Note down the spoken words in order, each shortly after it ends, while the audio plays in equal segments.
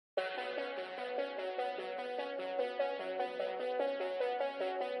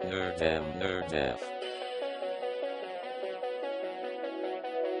Nerdem.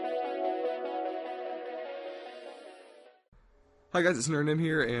 Hi guys, it's Nerdem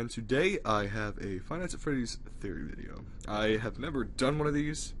here, and today I have a Five Nights at Freddy's theory video. I have never done one of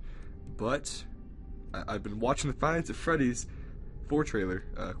these, but I've been watching the Five Nights at Freddy's 4 trailer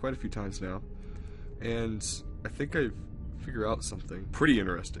quite a few times now, and I think I've figured out something pretty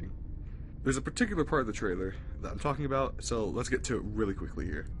interesting. There's a particular part of the trailer that I'm talking about, so let's get to it really quickly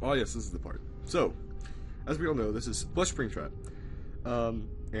here. Oh yes, this is the part. So, as we all know, this is Springtrap.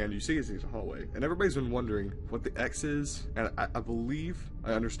 And you see it's in the hallway, and everybody's been wondering what the X is, and I believe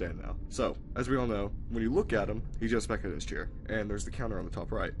I understand now. So, as we all know, when you look at him, he's just back in his chair, and there's the counter on the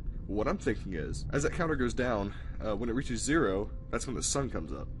top right. What I'm thinking is, as that counter goes down, when it reaches 0, that's when the sun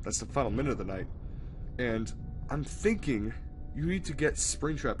comes up. That's the final minute of the night. And I'm thinking you need to get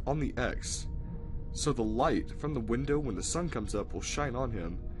Springtrap on the X, so the light from the window when the sun comes up will shine on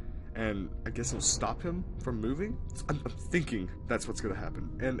him, and I guess it'll stop him from moving? I'm thinking that's what's going to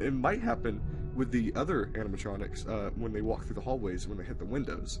happen. And it might happen with the other animatronics when they walk through the hallways when they hit the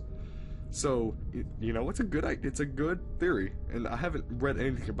windows. So, you know, it's a good theory. And I haven't read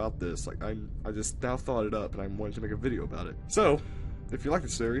anything about this. Like, I just now thought it up and I wanted to make a video about it. So, if you like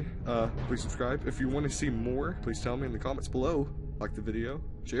this theory, please subscribe. If you want to see more, please tell me in the comments below. Like the video,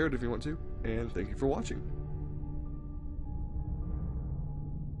 share it if you want to, and thank you for watching.